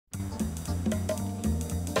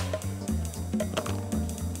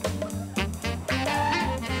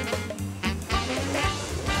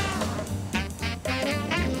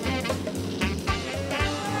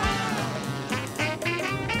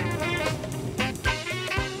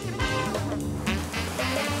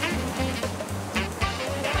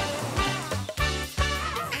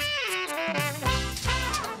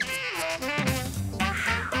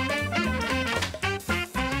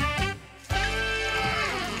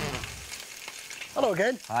Hello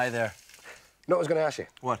again. Hi there. No, I was going to ask you.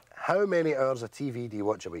 What? How many hours of TV do you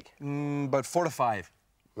watch a week? About 4 to 5.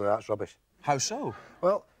 Well, that's rubbish. How so?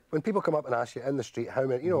 Well, when people come up and ask you in the street how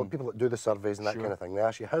many, you know, people that do the surveys and that Sure. kind of thing, they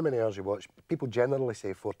ask you how many hours you watch. People generally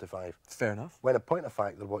say 4 to 5. Fair enough. When in point of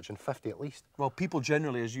fact, they're watching 50 at least. Well, people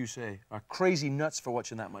generally, as you say, are crazy nuts for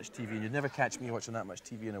watching that much TV, and you'd never catch me watching that much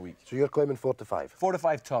TV in a week. So you're claiming 4 to 5? 4 to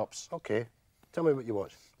 5 tops. OK. Tell me what you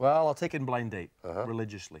watch. Well, I'll take in Blind Date,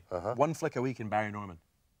 religiously. One flick a week in Barry Norman.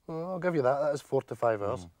 Well, I'll give you that. That is 4 to 5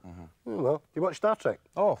 hours. Well, do you watch Star Trek?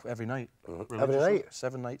 Oh, every night. Every night?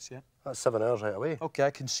 7 nights, yeah. That's 7 hours right away. OK,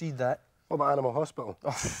 I concede that. What about Animal Hospital?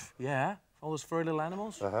 Oh, yeah. All those furry little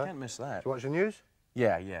animals. Can't miss that. Do you watch the news?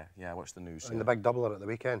 Yeah, I watch the news. And the big doubler at the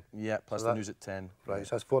weekend? Yeah, plus the news at 10. Right,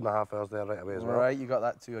 so that's 4.5 hours there right away as well. Right, you got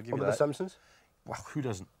that too, I'll give you that. What about The Simpsons? Well, who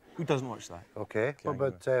doesn't? Who doesn't watch that? OK. What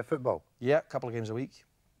about football? Yeah, a couple of games a week.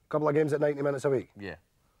 Couple of games at 90 minutes a week? Yeah.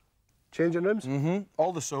 Changing rooms?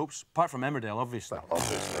 All the soaps, apart from Emmerdale, obviously. Well,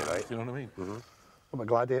 obviously, right. You know what I mean? What about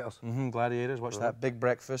Gladiators? Gladiators, watch that. Big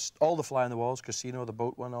Breakfast, all the Fly on the Walls, Casino, the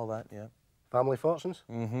boat one, all that, yeah. Family Fortunes?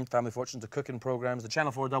 Family Fortunes, the cooking programmes, the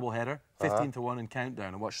Channel 4 doubleheader, 15 to 1 and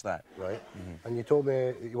Countdown, and watch that. Right. And you told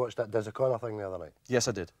me you watched that Diz O'Connor thing the other night? Yes,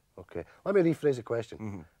 I did. OK. Let me rephrase the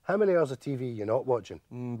question. How many hours of TV are you not watching?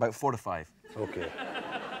 About 4 to 5. OK.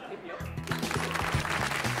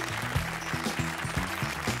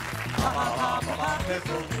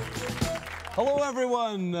 Hello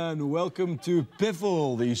everyone and welcome to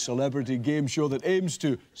Piffle, the celebrity game show that aims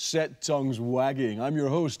to set tongues wagging. I'm your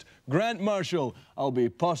host, Grant Marshall. I'll be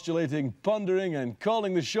postulating, pondering and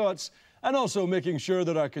calling the shots and also making sure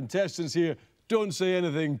that our contestants here don't say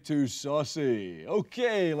anything too saucy.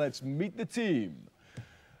 OK, let's meet the team.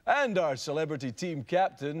 And our celebrity team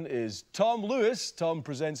captain is Tom Lewis. Tom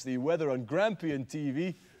presents the weather on Grampian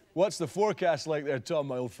TV. What's the forecast like there, Tom,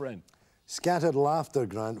 my old friend? Scattered laughter,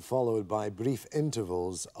 Grant, followed by brief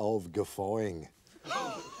intervals of guffawing.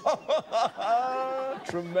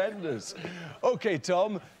 Tremendous. OK,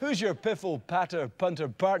 Tom, who's your piffle, patter, punter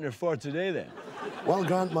partner for today, then? Well,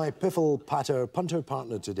 Grant, my piffle, patter, punter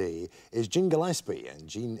partner today is Jean Gillespie, and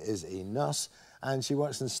Jean is a nurse, and she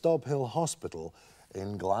works in Stob Hill Hospital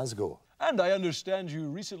in Glasgow. And I understand you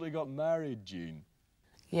recently got married, Jean.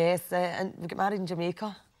 Yes, and we got married in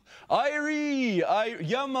Jamaica. Irie!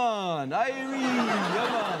 Yeah, man! Irie!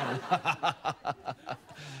 Yeah,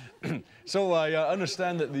 man! So I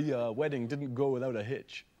understand that the wedding didn't go without a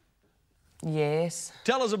hitch. Yes.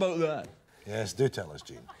 Tell us about that. Yes, do tell us,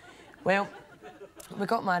 Jean. Well, we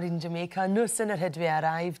got married in Jamaica. No sooner had we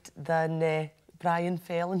arrived than Brian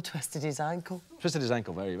fell and twisted his ankle. Twisted his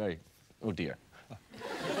ankle, very, very. Oh, dear.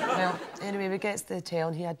 Well, anyway, we get to the hotel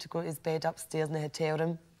and he had to go to his bed upstairs in the hotel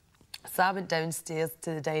room. So I went downstairs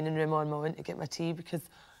to the dining room on my own to get my tea because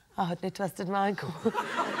I hadn't twisted my ankle.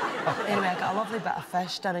 Anyway, I got a lovely bit of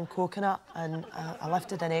fish done in coconut and I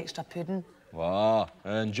lifted an extra pudding. Wow,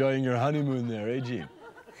 enjoying your honeymoon there, eh, Jean?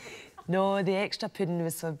 No, the extra pudding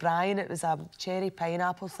was for Brian. It was a cherry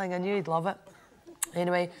pineapple thing. I knew he'd love it.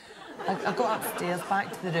 Anyway, I got upstairs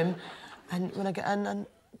back to the room and when I got in, and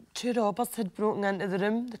 2 robbers had broken into the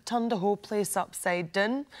room. They turned the whole place upside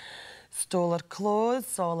down. Stole her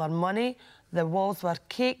clothes, all her money. The walls were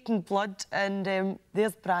caked in blood, and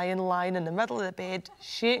there's Brian lying in the middle of the bed,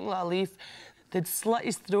 shaking like a leaf. They'd slit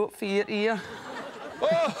his throat for ear to ear.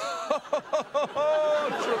 Oh,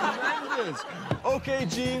 tremendous! OK,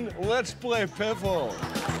 Jean, let's play Piffle.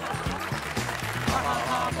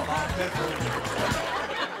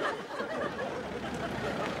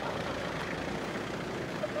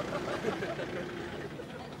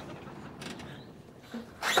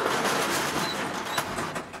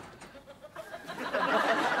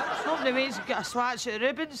 The mates get a swatch at the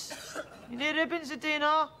ribbons. You need ribbons today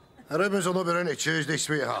now? The ribbons will not be around till Tuesday,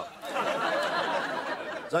 sweetheart.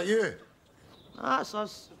 Is that you? That's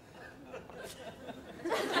us.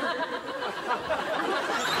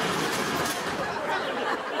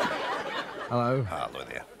 Hello. Hello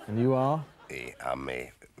there. And you are? I'm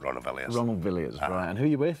Ronald Villiers. Ronald Villiers, right. And who are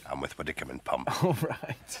you with? I'm with Widdicombe Pump. Oh,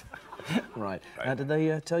 right. Right. Did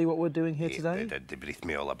they tell you what we're doing here today? They briefed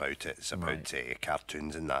me all about it. It's about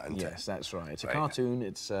cartoons and that, isn't it? Yes, that's right. It's a cartoon.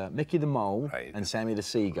 It's Mickey the Mole and Sammy the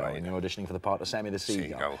Seagull, and you're auditioning for the part of Sammy the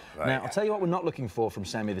Seagull. Right. Now, I'll tell you what we're not looking for from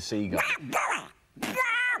Sammy the Seagull.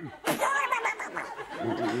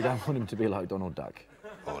 You don't want him to be like Donald Duck.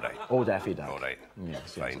 All right. Or Daffy Duck. All right.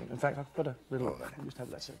 Yes, Fine. In fact, I've got a little... All right. Just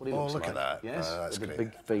have that. What he Oh, looks look like. at that. Yes, That's with the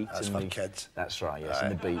great. big feet. That's and for the... kids. That's right, yes, Aye.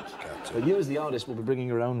 and the beat. Cartoon. But you as the artist will be bringing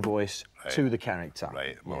your own voice to the character.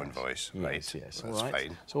 Right, my own voice. Right. Yes, yes. That's all right.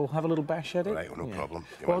 fine. So we'll have a little bash at it. Right, no problem.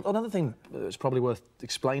 You Well, want- another thing that's probably worth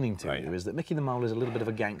explaining to Right. you is that Mickey the Mole is a little bit of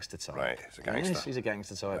a gangster type. Right, he's a gangster. Yes, he's a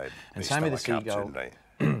gangster type. Right. And He's Sammy the still a Seagull... cartoon, right.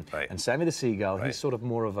 Right. And Sammy the Seagull, Right. he's sort of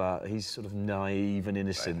more of a... He's sort of naive and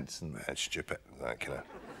innocent. And... And stupid, that kind of...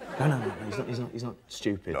 No, he's not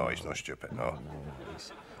stupid. No, he's not stupid, no.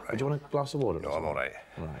 He's... Do you want a glass of water? No, or I'm all something?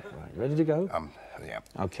 right. Right. Ready to go? Yeah.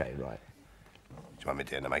 OK, right. Do you want me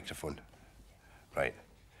to in the microphone? Right.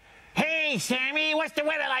 Hey, Sammy, what's the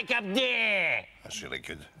weather like up there? That's really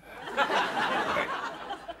good. Right.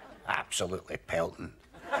 Absolutely pelting.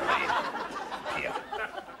 Right. Here.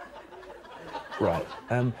 Right.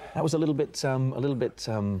 That was a little bit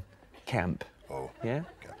camp. Oh. Yeah?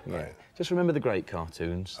 Yeah. Yeah. Just remember the great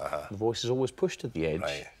cartoons. The voice is always pushed to the edge.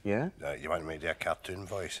 Right. Yeah? You want me to do a cartoon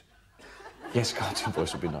voice? Yes, cartoon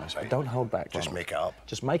voice would be nice. But don't hold back, Just Ronald. make it up.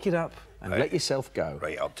 Just make it up and let yourself go.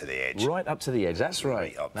 Right up to the edge. Right up to the edge. That's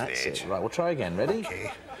right. Right up to the That's edge. it. Right, we'll try again. Ready?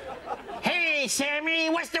 Okay. Hey, Sammy,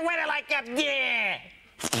 what's the weather like up there?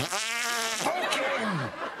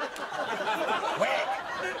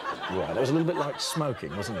 Right, that was a little bit like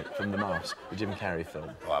Smoking, wasn't it, from The Mask, the Jim Carrey film?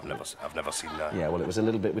 Oh, I've never seen that. Yeah, well, it was a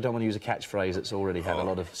little bit... We don't want to use a catchphrase that's already had a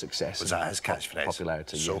lot of success. Was and that his catchphrase?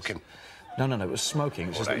 Popularity, yes. Soaking? No, it was Smoking.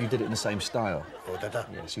 It's just that you did it in the same style. Oh, did I?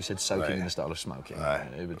 Yes, you said soaking in the style of smoking. Aye,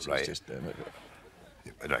 It's right. just...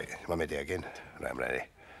 Right, you want me to do it again? Right, I'm ready.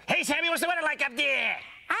 Hey, Sammy, what's the weather like up there?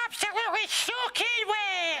 Absolutely soaking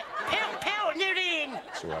wet! Pelt in the rain!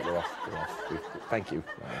 It's all right, we're off. Thank you.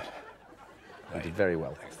 Right. You did very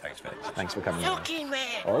well. Thanks very much. Thanks for coming. Soaking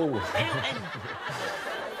wet! Oh.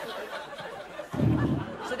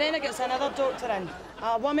 So then I gets another doctor in,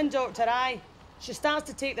 a woman doctor, aye. She starts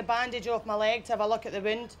to take the bandage off my leg to have a look at the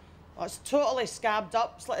wound. Oh, it's totally scabbed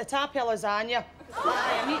up. It's like the top of lasagna.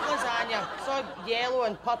 Aye, a meat lasagna. It's all yellow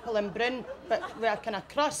and purple and brown, but with a kind of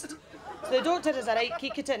crust. So the doctor has a right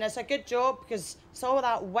peek at it, and it's a good job, because it's all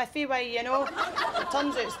that whiffy way, you know. It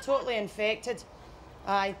turns out it's totally infected.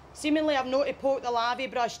 Aye. Seemingly I've not to poke the lavy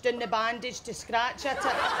brush down the bandage to scratch at it.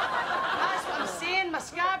 That's what I'm saying, my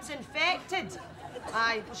scab's infected.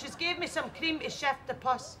 Aye, well, she's gave me some cream to shift the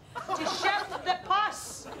pus. To shift the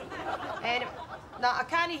pus! Anyway, no, I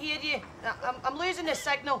can't hear you. I'm losing the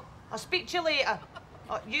signal. I'll speak to you later.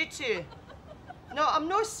 Oh, you two. No, I'm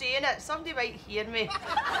not saying it. Somebody might hear me.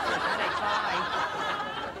 Right, bye.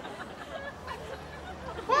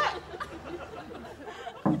 What?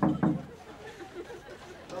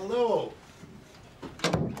 Hello.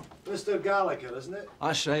 Mr. Gallagher, isn't it?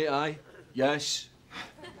 That's right, aye. Yes.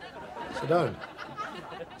 Sit down.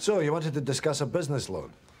 So, you wanted to discuss a business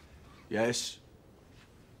loan? Yes.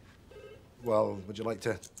 Well, would you like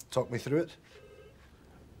to talk me through it?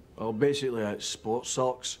 Well, basically, it's sports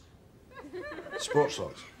socks. Sports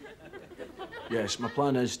socks? Yes, my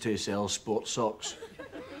plan is to sell sports socks.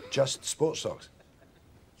 Just sports socks?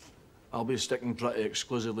 I'll be sticking pretty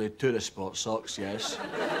exclusively to the sports socks, yes.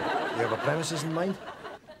 You have a premises in mind?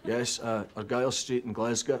 Yes, Argyle Street in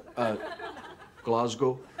Glasgow.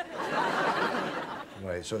 Glasgow.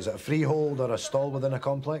 Right, so is it a freehold or a stall within a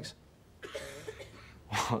complex?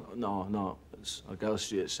 No, it's Argyle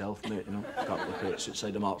Street itself, mate, you know. A couple of crates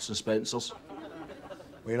outside of Marks and Spencer's.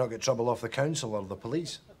 Will you not get trouble off the council or the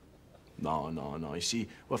police? No. You see,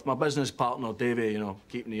 with my business partner, Davey, you know,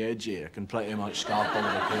 keeping the edgy, I can pretty much scarp over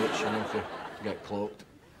the crates, you know, if you get cloaked.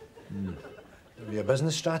 Have you a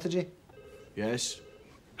business strategy? Yes.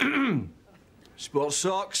 Sports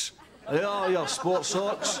socks. They are your sports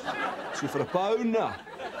socks. £2 for £1 now.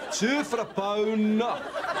 £2 for £1 now.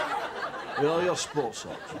 They are your sports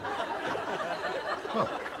socks. Well,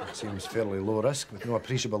 it seems fairly low risk with no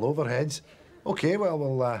appreciable overheads. OK, well,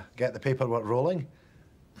 we'll get the paperwork rolling.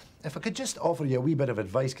 If I could just offer you a wee bit of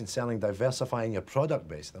advice concerning diversifying your product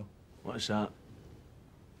base, though. What's that?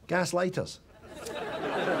 Gas lighters.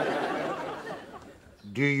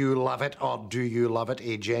 Do you love it or do you love it?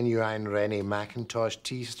 A genuine Rennie Mackintosh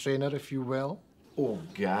tea strainer, if you will. Oh,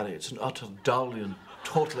 Gary, it's an utter darling and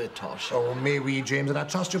totally tosh. Oh, may we, James, and I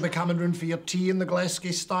trust you'll be coming round for your tea in the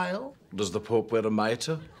Glasgow style? Does the Pope wear a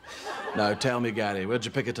mitre? Now, tell me, Gary, where'd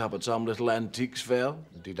you pick it up? At some little antiques fair?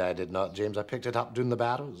 Indeed, I did not, James. I picked it up doing the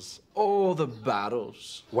barrows. Oh, the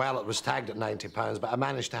barrows. Well, it was tagged at £90, but I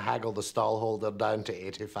managed to haggle the stallholder down to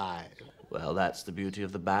 85. Well, that's the beauty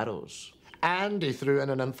of the barrows. And he threw in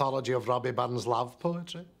an anthology of Robbie Burns' love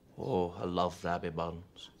poetry. Oh, I love Robbie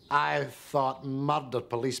Burns. I thought, murder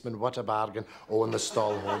policeman, what a bargain. Oh, and the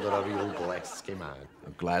stallholder, a real Glasgow man. A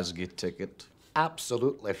Glasgow ticket?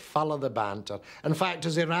 Absolutely full of the banter. In fact,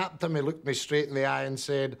 as he rapped him, he looked me straight in the eye and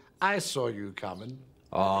said, I saw you coming.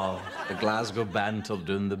 Oh, the Glasgow banter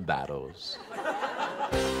doing the barrows.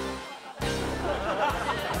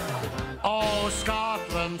 Oh,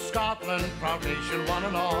 Scotland, Scotland, proud nation one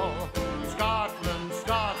and all. Scotland,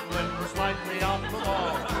 Scotland, we're slightly off the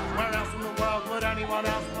wall. Where else in the world would anyone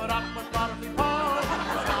else put up with Dorothy Paul?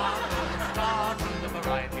 Scotland, Scotland, the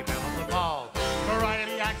variety films of all.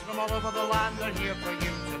 Variety acts from all over the land are here for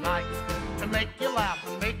you tonight. To make you laugh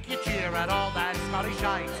and make you cheer at all that Scottish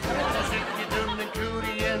shite. So sit you down and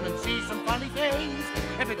cootie in and see some funny things.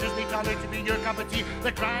 If it doesn't turn out to be your cup of tea,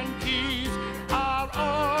 the crankies are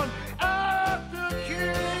on at the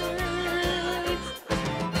kids.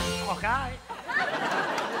 Okay.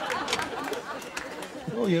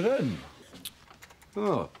 Oh, you're in?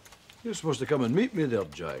 Oh, you're supposed to come and meet me there,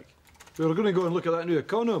 Jack. We were going to go and look at that new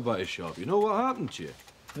econo body shop. You know what happened to you?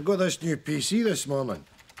 I got this new PC this morning.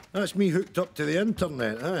 That's me hooked up to the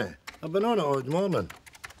internet, aye. I've been on it all morning.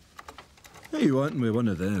 Hey, you wanting with one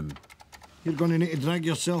of them? You're going to need to drag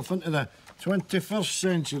yourself into the 21st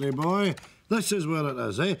century, boy. This is where it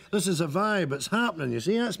is, eh? This is a vibe. It's happening, you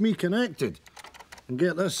see? That's me connected. And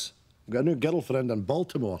get this. I've got a new girlfriend in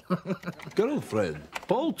Baltimore. Girlfriend?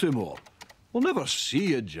 Baltimore? We'll never see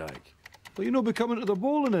you, Jack. Will you not be coming to the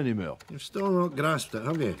bowling anymore? You've still not grasped it,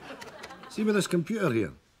 have you? See with this computer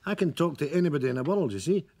here, I can talk to anybody in the world, you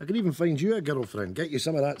see? I can even find you a girlfriend, get you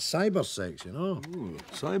some of that cyber sex, you know? Ooh,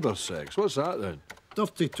 cyber sex? What's that, then?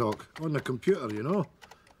 Dirty talk on the computer, you know?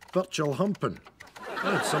 Virtual humping.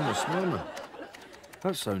 I had some this morning.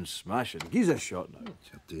 That sounds smashing. Give us a shot now. What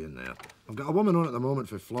you're doing there? I've got a woman on at the moment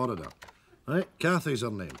for Florida. Right? Kathy's her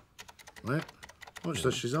name. Right? Watch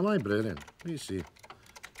this. She's a librarian. Let me see.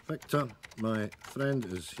 Victor, my friend,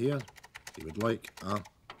 is here. He would like a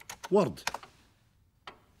word.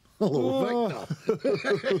 Hello, Victor.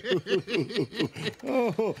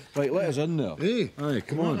 Oh, right, let us in there. Hey. Aye,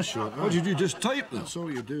 come on. A shot, What did you do? Just type this? That's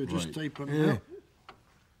all you do. Just Right. type in Yeah. there.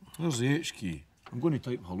 There's the H key. I'm going to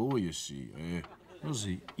type hello, you see. There's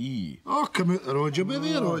the E. Oh, come out the road. You'll be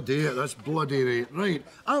there all day at this bloody rate. Right.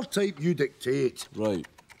 I'll type, you dictate. Right.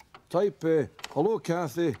 Type, hello,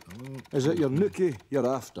 Kathy. Is it your nookie you're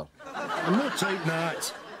after? I'm not typing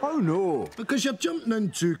that. Oh, no. Because you're jumping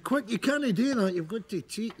in too quick. You can't do that. You've got to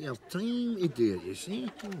take your time to do it, you see?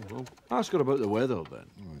 Oh, well, ask her about the weather, then.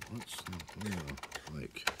 Right, let's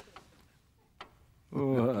like...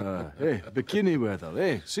 Oh, hey, bikini weather,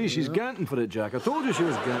 eh? See, she's ganting for it, Jack. I told you she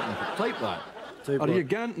was ganting for it. Type that. Type Are what? you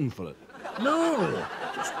ganting for it? No!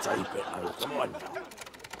 Just type it out. Come on.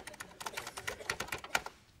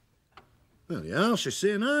 There you are. She's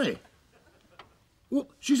saying aye. Well,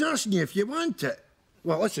 she's asking you if you want it.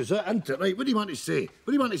 Well, this is it, isn't it? Right, what do you want to say? What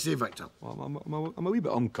do you want to say, Victor? Well, I'm a wee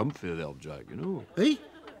bit uncomfy there, Jack, you know. Eh?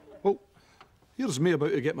 Well, here's me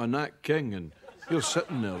about to get my knack king, and you're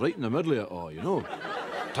sitting there right in the middle of it all, you know,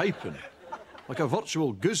 typing, like a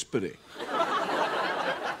virtual gooseberry.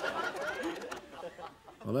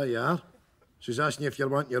 Well, there you are. She's asking you if you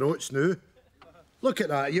want your oats now. Look at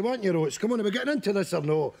that. You want your oats. Come on, are we getting into this or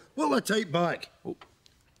no? What'll I type back? Oh,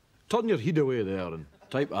 turn your head away there and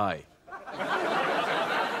type aye.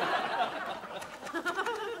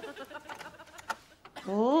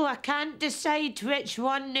 Oh, I can't decide which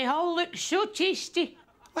one. They all look so tasty.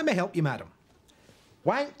 Let me help you, madam.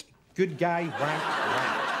 Wank, good guy, wank,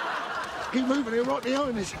 wank. Keep moving, he'll rot the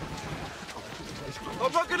harness.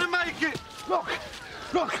 I'm not going to make it.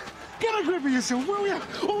 Look, get a grip of yourself, will you?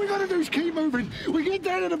 All we gotta do is keep moving. We get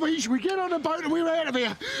down to the beach, we get on the boat, and we're out of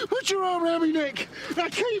here. Put your arm around me neck. Now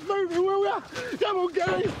keep moving, will you? Come on,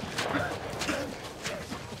 Gary.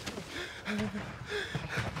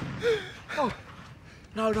 Oh,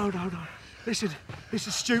 no. Listen, this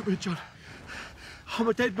is stupid, John. I'm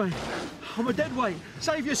a dead man. I'm a dead weight.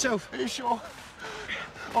 Save yourself. Are you sure?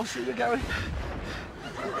 I'll see you, Gary.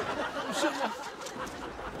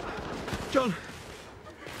 John.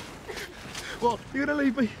 What? You're gonna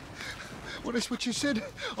leave me? Well, that's what you said.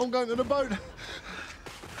 I'm going to the boat.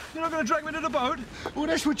 You're not gonna drag me to the boat? Well,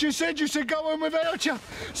 that's what you said. You said go on without you.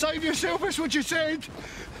 Save yourself, that's what you said.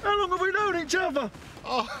 How long have we known each other?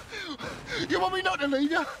 Oh, you want me not to leave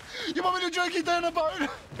you? You want me to drag you down the boat?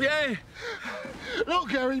 Yeah. Look,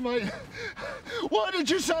 Gary, mate. What did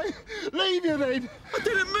you say? Leave you then. I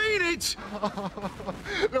didn't mean it.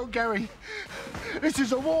 Look, Gary. This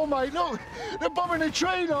is a war, mate. Look, they're bombing the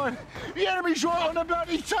train line. The enemy's right on the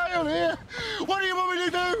bloody tail here. What do you want me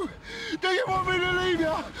to do? Do you want me to leave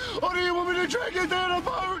you? Or do you want me to drag you down the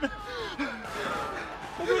boat?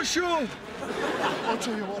 I'm not sure. I'll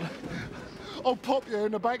tell you what. I'll pop you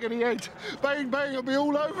in the back of the head. Bang, bang, it'll be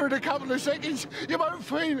all over in a couple of seconds. You won't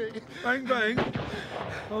feel it. Bang, bang.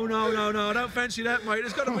 Oh, no, no, no, I don't fancy that, mate.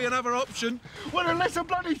 There's got to be another option. Well, unless a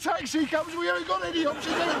bloody taxi comes, we ain't got any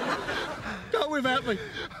options. Go without me.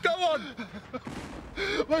 Go on.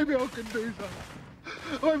 Maybe I can do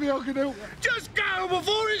that. Maybe I can help. Just go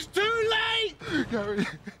before it's too late. Gary,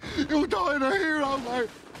 you'll die in a hero, mate.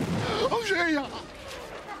 I'll see ya.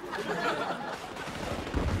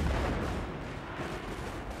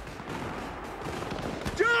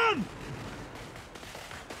 John!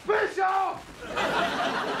 Bishop!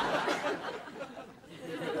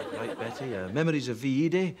 Right, Betty, memories of VE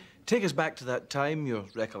Day. Take us back to that time, your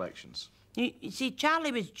recollections. You see,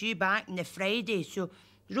 Charlie was due back on the Friday, so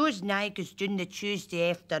Rose and I goes down the Tuesday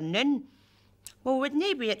afternoon. Well, we'd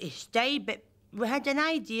nae where to stay, but we had an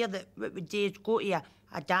idea that what we'd do is go to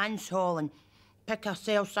a dance hall and pick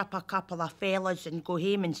ourselves up a couple of fellas and go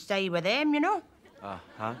home and stay with them, you know?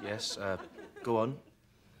 Yes. Go on.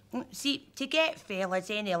 See, to get fellas,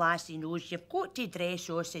 any lassie knows you've got to dress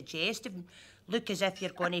so suggestive and look as if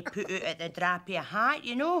you're going to put out at the drap of a hat,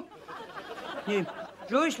 you know? Now,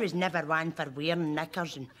 Rose was never one for wearing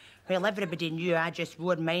knickers, and well, everybody knew I just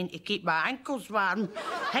wore mine to keep my ankles warm.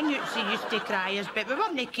 Hangouts used to cry us, but we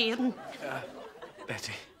weren't caring.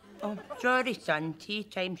 Betty. Oh, sorry, son. Tea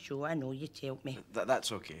time show, I know you told me.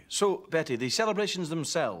 That's okay. So, Betty, the celebrations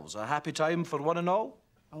themselves, a happy time for one and all?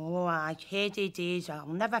 Oh, aye, heady days. I'll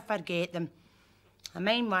never forget them. I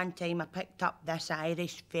mind one time I picked up this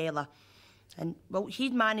Irish fella, and, well,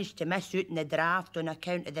 he'd managed to miss out in the draft on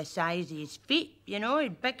account of the size of his feet. You know, he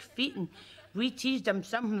had big feet, and we teased him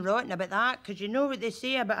something rotten about that, because you know what they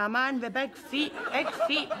say about a man with big feet. Big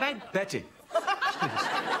feet, big... Betty.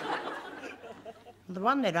 The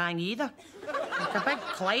one that rang either. Like a big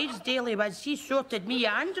Clydesdale he was. He sorted me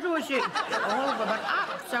and Rose out. Oh, we were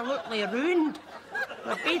absolutely ruined.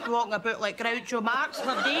 We're both walking about like Groucho Marx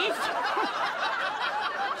for days.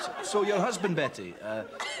 So your husband, Betty,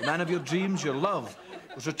 the man of your dreams, your love,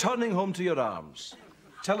 was returning home to your arms.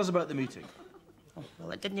 Tell us about the meeting. Oh,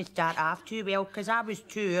 well, it didn't start off too well, because I was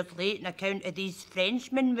 2 hours late on account of these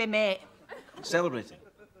Frenchmen we met. Celebrating?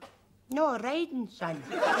 No, riding, son.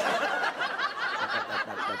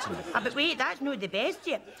 That's enough. But wait, that's not the best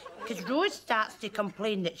yet, because Rose starts to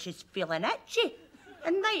complain that she's feeling itchy.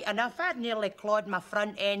 And right enough, I'd nearly clawed my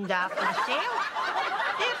front end off myself.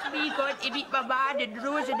 There's me going to meet my man, and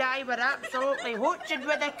Rose and I were absolutely hoaching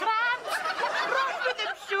with the crabs. Run with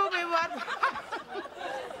them, so we were.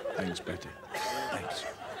 Thanks, Betty. Thanks.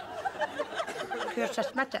 Of course, I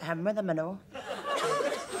smit at him with him and all.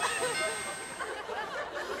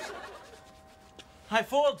 Hi,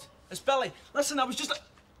 Ford. It's Billy. Listen, I was just like...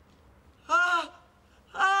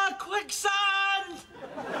 quicksand!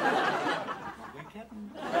 You're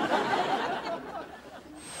kidding.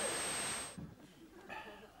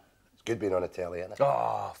 It's good being on the telly, isn't it?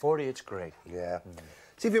 Oh, 40, it's great. Yeah.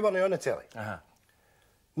 See, if you weren't on the telly,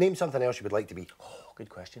 name something else you would like to be. Oh, good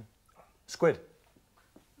question. Squid.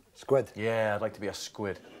 Squid? Yeah, I'd like to be a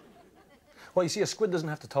squid. Well, you see, a squid doesn't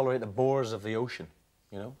have to tolerate the bores of the ocean,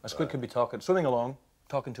 you know? A squid can be swimming along,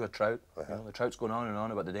 talking to a trout. You know, the trout's going on and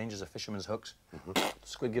on about the dangers of fishermen's hooks. The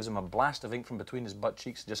squid gives him a blast of ink from between his butt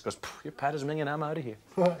cheeks and just goes, your pad is minging, I'm out of here.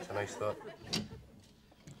 That's a nice thought.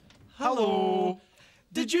 Hello.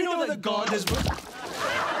 Did you know that God is...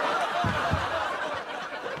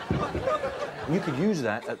 You could use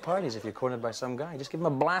that at parties if you're cornered by some guy. Just give him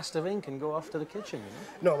a blast of ink and go off to the kitchen, you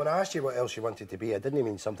know? No, when I asked you what else you wanted to be, I didn't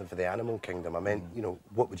mean something for the animal kingdom. I meant, you know,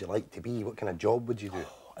 what would you like to be? What kind of job would you do?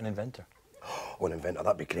 An inventor. Oh, an inventor,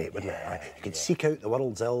 that'd be great, wouldn't it? You could seek out the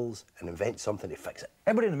world's ills and invent something to fix it.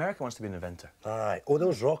 Everybody in America wants to be an inventor. Aye. Oh,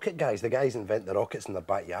 those rocket guys, the guys invent the rockets in their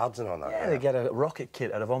backyards and all that. Yeah, they get a rocket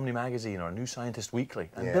kit out of Omni Magazine or New Scientist Weekly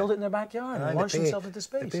and build it in their backyard and launch themselves into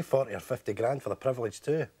space. They pay 40 or 50 grand for the privilege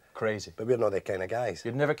too. Crazy. But we're not the kind of guys.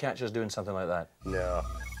 You'd never catch us doing something like that. No.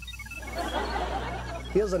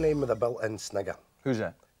 Here's a name with a built-in snigger. Who's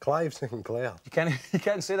that? Clive Sinclair. You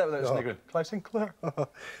can't say that without sniggering. Clive Sinclair.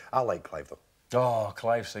 I like Clive, though. Oh,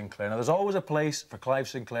 Clive Sinclair. Now, there's always a place for Clive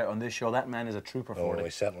Sinclair on this show. That man is a trooper for it. Oh, he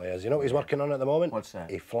certainly is. You know what he's working on at the moment? What's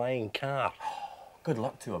that? A flying car. Good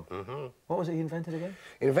luck to him. What was it he invented again?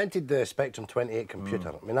 He invented the Spectrum 28 computer.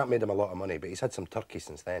 I mean, that made him a lot of money, but he's had some turkeys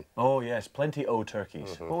since then. Oh, yes, plenty o'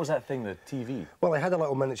 turkeys. What was that thing, the TV? Well, he had a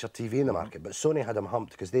little miniature TV in the market, but Sony had him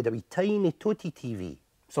humped because they had a wee tiny toty TV.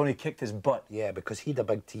 So he kicked his butt. Yeah, because he had a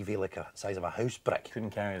big TV like the size of a house brick.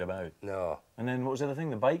 Couldn't carry it about. No. And then what was the other thing?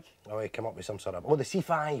 The bike? Oh, he came up with some sort of... Oh, the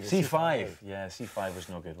C5. C5. Yeah, C5 was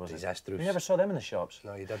no good, was it? Disastrous. You never saw them in the shops.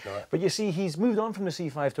 No, you did not. But you see, he's moved on from the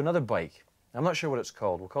C5 to another bike. I'm not sure what it's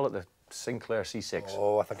called. We'll call it the Sinclair C6.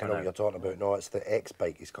 Oh, I think I know what you're talking about. No, it's the X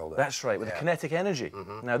bike, he's called it. That's right, with the kinetic energy.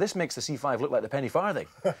 Now, this makes the C5 look like the penny farthing.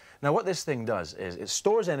 Now, what this thing does is it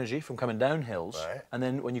stores energy from coming down hills, and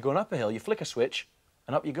then when you're going up a hill, you flick a switch,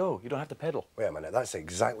 and up you go. You don't have to pedal. Wait a minute, that's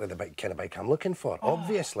exactly the kind of bike I'm looking for,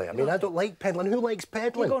 obviously. I mean, I don't like pedalling. Who likes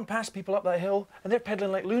pedalling? You're going past people up that hill, and they're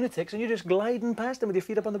pedalling like lunatics, and you're just gliding past them with your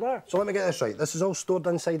feet up on the bar. So let me get this right. This is all stored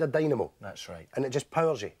inside a dynamo. That's right. And it just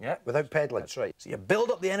powers you? Yeah. Without pedalling? That's right. So you build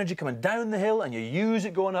up the energy coming down the hill, and you use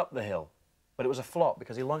it going up the hill. But it was a flop,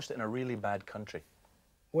 because he launched it in a really bad country.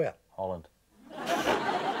 Where? Holland.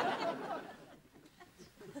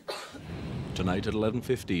 Tonight at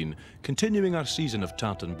 11:15, continuing our season of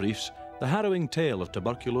tartan briefs, the harrowing tale of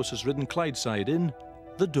tuberculosis-ridden Clydeside in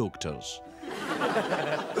The Doctors.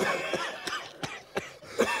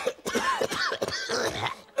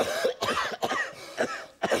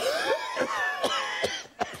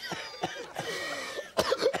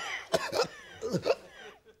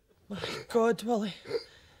 My God, Willie.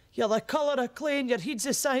 You're the colour of clay and your head's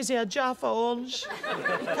the size of a Jaffa orange.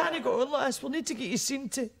 You can't go on like this. We'll need to get you seen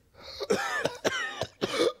to.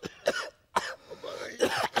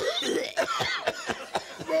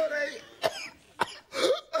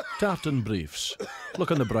 Tartan briefs.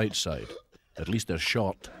 Look on the bright side. At least they're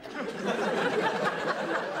short. OK,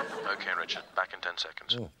 Richard. Back in 10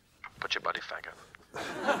 seconds. Put your buddy faggot.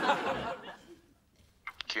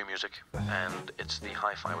 Cue music, and it's the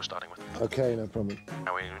hi-fi we're starting with. OK, no problem.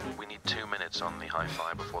 Now, we need 2 minutes on the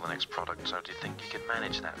hi-fi before the next product, so do you think you can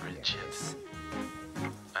manage that, Richard? Yes.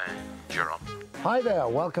 And you're on. Hi there,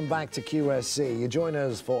 welcome back to QSC. You join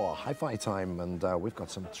us for Hi-Fi time, and we've got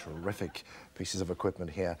some terrific pieces of equipment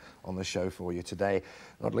here on the show for you today.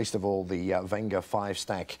 Not least of all the Venga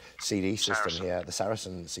 5-stack CD system here, the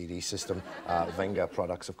Saracen CD system. Venga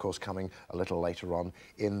products, of course, coming a little later on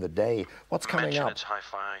in the day. What's coming up? It's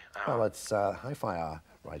Hi-Fi Hour. Well, it's Hi-Fi Hour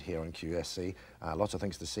right here on QSC. Lots of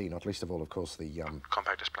things to see, not least of all, of course, the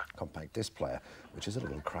compact disc player, which is a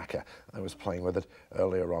little cracker. I was playing with it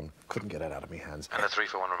earlier on, couldn't get it out of my hands. And the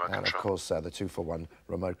 3-for-1 remote control. And of course, the 2-for-1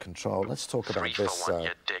 remote control. Let's talk about this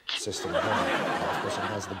system here. Of course, it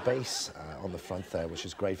has the bass on the front there, which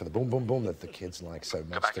is great for the boom, boom, boom that the kids like so much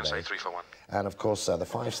Go back today. and say 3-for-1. And of course, the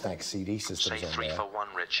 5-stack CD systems Say on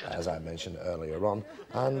 3-for-1, Richard. as I mentioned earlier on.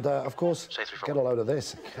 And of course, get a load of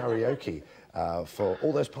this karaoke. For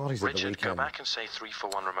all those parties at the weekend. Richard, go back and say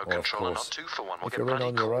 3-for-1 remote control and not 2-for-1. We'll if get you're in bloody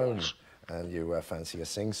on your own calls. and you fancy a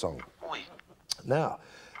sing-song. Oi. Now,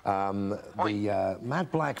 the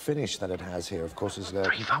matte black finish that it has here, of course, is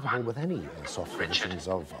compatible with any soft finishings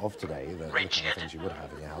of today. The kind of things you would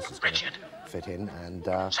have in your house is going to fit in. And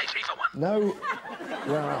say 3-for-1. No,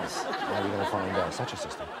 where else are you going to find such a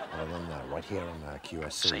system other than right here on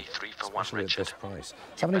QSC? Say 3-for-1, Richard. At this price,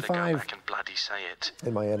 You better go 75. back and bloody say it.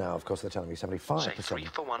 In my ear now, of course, they're telling me 75% Say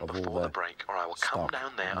 3-for-1 of all before the break, or I will come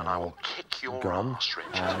down there and I will kick your gone. ass,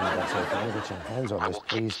 Richard. And so if you want to get your hands on I this, will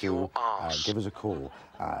please kick your do ass. give us a call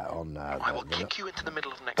on... I will kick you into the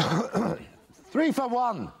middle of next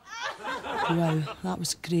 3-for-1! Wow, that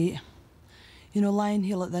was great. You know, lying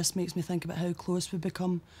here like this makes me think about how close we've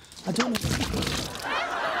become. I don't know...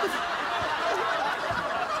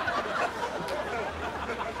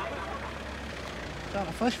 Is that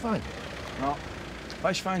a fish fine? No.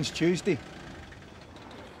 Fish fine's Tuesday.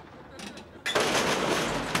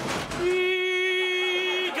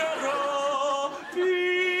 Figaro,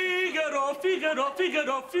 Figaro, Figaro,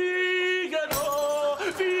 Figaro, Figaro,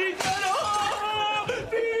 Figaro,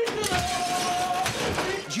 Figaro.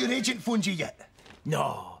 Has your agent phoned you yet?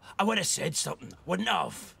 No, I would have said something, wouldn't I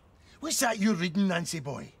have? What's that you're reading, Nancy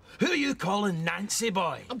boy? Who are you calling Nancy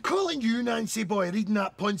boy? I'm calling you Nancy boy, reading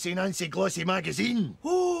that Poncy Nancy glossy magazine.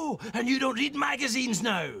 Oh, and you don't read magazines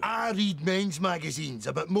now? I read men's magazines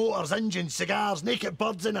about motors, engines, cigars, naked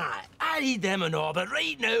birds and that. I read them and all, but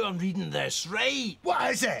right now I'm reading this, right?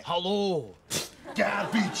 What is it? Hello.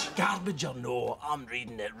 Garbage. Garbage or no, I'm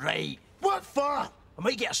reading it right. What for? I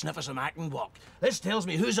might get a sniff of some acting work. This tells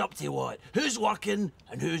me who's up to what, who's working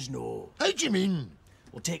and who's no. How do you mean?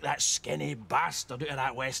 We'll take that skinny bastard out of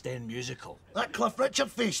that West End musical. That Cliff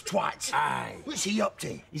Richard face twat? Aye. What's he up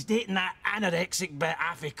to? He's dating that anorexic bit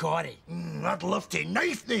Affy Corey. I'd love to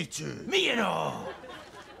knife they two. Me and all.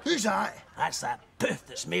 Who's that? That's that poof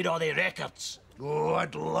that's made all the records. Oh,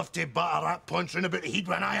 I'd love to batter that punch round about the head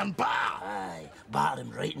with an iron bar. Aye, batter him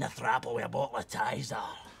right in the thrapple with a bottle of Tizer.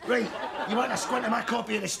 Right, you want a squint of my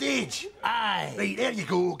copy of the stage? Aye. Right, there you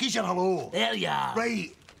go. Give your hello. There you are.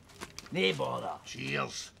 Right. Nae bother.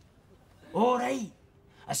 Cheers. All right.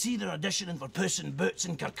 I see they're auditioning for Puss in Boots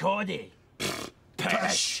in Kirkcaldy.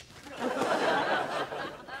 Pish.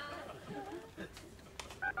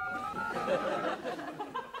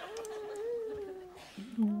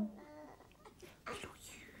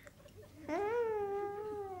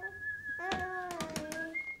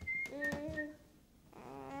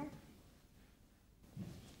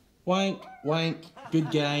 Wank, wank,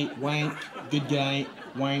 good guy, wank, good guy,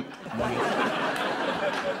 wank, wank.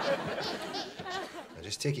 Now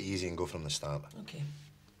just take it easy and go from the start. OK.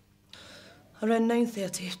 Around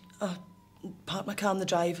 9:30, I parked my car in the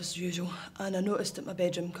drive as usual, and I noticed that my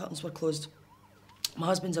bedroom curtains were closed. My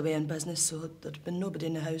husband's away on business, so there'd been nobody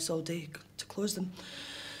in the house all day to close them.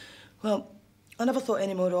 Well, I never thought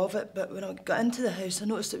any more of it, but when I got into the house, I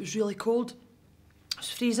noticed it was really cold. It was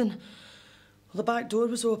freezing. Well, the back door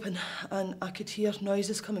was open, and I could hear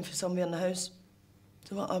noises coming from somewhere in the house.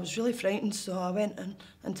 So I was really frightened, so I went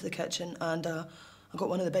into the kitchen, and I got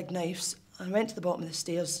one of the big knives, and I went to the bottom of the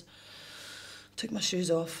stairs, took my shoes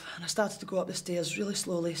off, and I started to go up the stairs really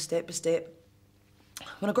slowly, step by step.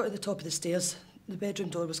 When I got to the top of the stairs, the bedroom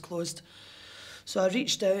door was closed. So I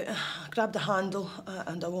reached out, I grabbed the handle,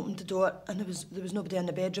 and I opened the door, and there was nobody in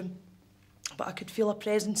the bedroom. But I could feel a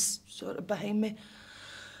presence sort of behind me.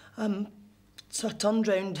 So I turned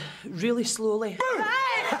round really slowly. Collins,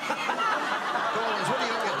 what do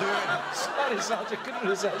you think you're doing? Sorry, Sarge, I couldn't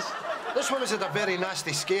resist. This woman's had a very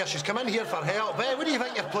nasty scare. She's come in here for help. Hey, what do you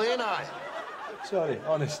think you're playing at? Sorry,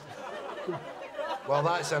 honest. Well,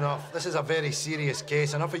 that's enough. This is a very serious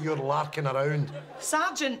case. Enough of your larking around.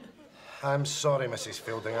 Sergeant! I'm sorry, Mrs.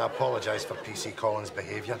 Fielding. I apologise for PC Collins'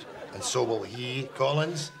 behaviour. And so will he,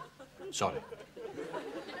 Collins. Sorry.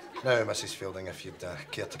 Now, Mrs. Fielding, if you'd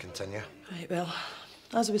care to continue. Right, well,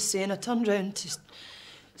 as I was saying, I turned round to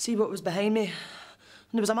see what was behind me. And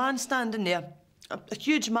there was a man standing there. A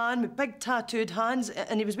huge man with big tattooed hands,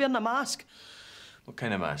 and he was wearing a mask. What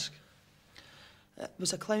kind of mask? It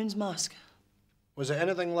was a clown's mask. Was it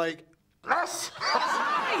anything like this?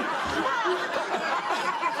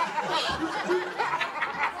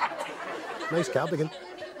 Nice cardigan.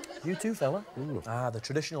 You too, fella. Ah, the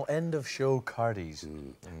traditional end-of-show cardies.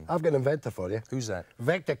 I've got an inventor for you. Who's that?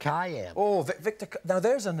 Victor Kayam. Oh, Victor... Now,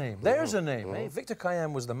 there's a name. There's a name, eh? Victor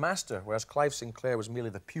Kayam was the master, whereas Clive Sinclair was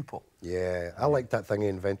merely the pupil. Yeah, I like that thing he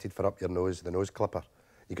invented for up your nose, the nose clipper.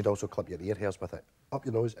 You could also clip your ear hairs with it. Up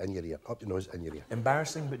your nose, in your ear. Up your nose, in your ear.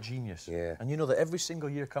 Embarrassing, but genius. Yeah. And you know that every single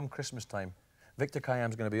year come Christmas time, Victor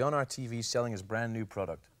Kayam's going to be on our TV selling his brand new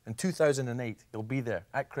product. In 2008, he'll be there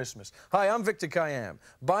at Christmas. Hi, I'm Victor Kayam.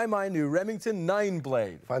 Buy my new Remington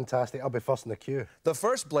 9-blade. Fantastic. I'll be first in the queue. The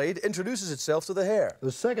first blade introduces itself to the hair.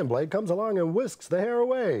 The second blade comes along and whisks the hair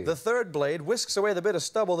away. The third blade whisks away the bit of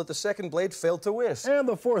stubble that the second blade failed to whisk. And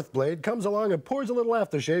the fourth blade comes along and pours a little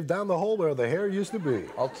aftershave down the hole where the hair used to be.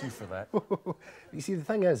 I'll queue for that. You see, the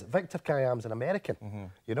thing is, Victor Kayam's an American,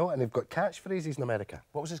 you know, and they've got catchphrases in America.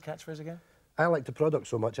 What was his catchphrase again? I liked the product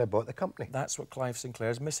so much I bought the company. That's what Clive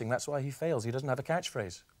Sinclair's missing. That's why he fails. He doesn't have a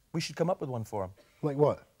catchphrase. We should come up with one for him. Like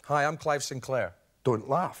what? Hi, I'm Clive Sinclair. Don't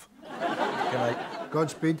laugh. Good night.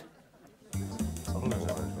 Godspeed.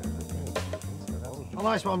 Well,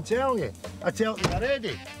 that's what I'm telling you. I tell you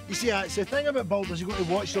already. You see, it's the thing about builders, you've got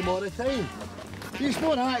to watch them all the time. It's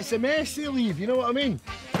not that, it's the mess they leave, you know what I mean?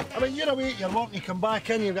 I mean, you're away at your work, you come back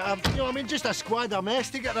in, you've got, you know what I mean, just a squad of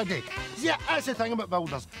mess to get ready. Yeah, that's the thing about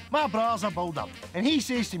builders. My brother's a builder, and he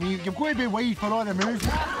says to me, you've got to be wide for all the moves.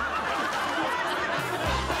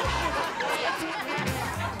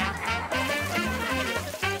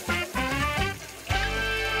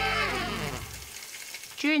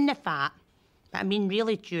 Chewing the fat. But I mean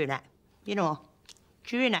really chewing it. You know,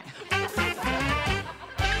 chewing it.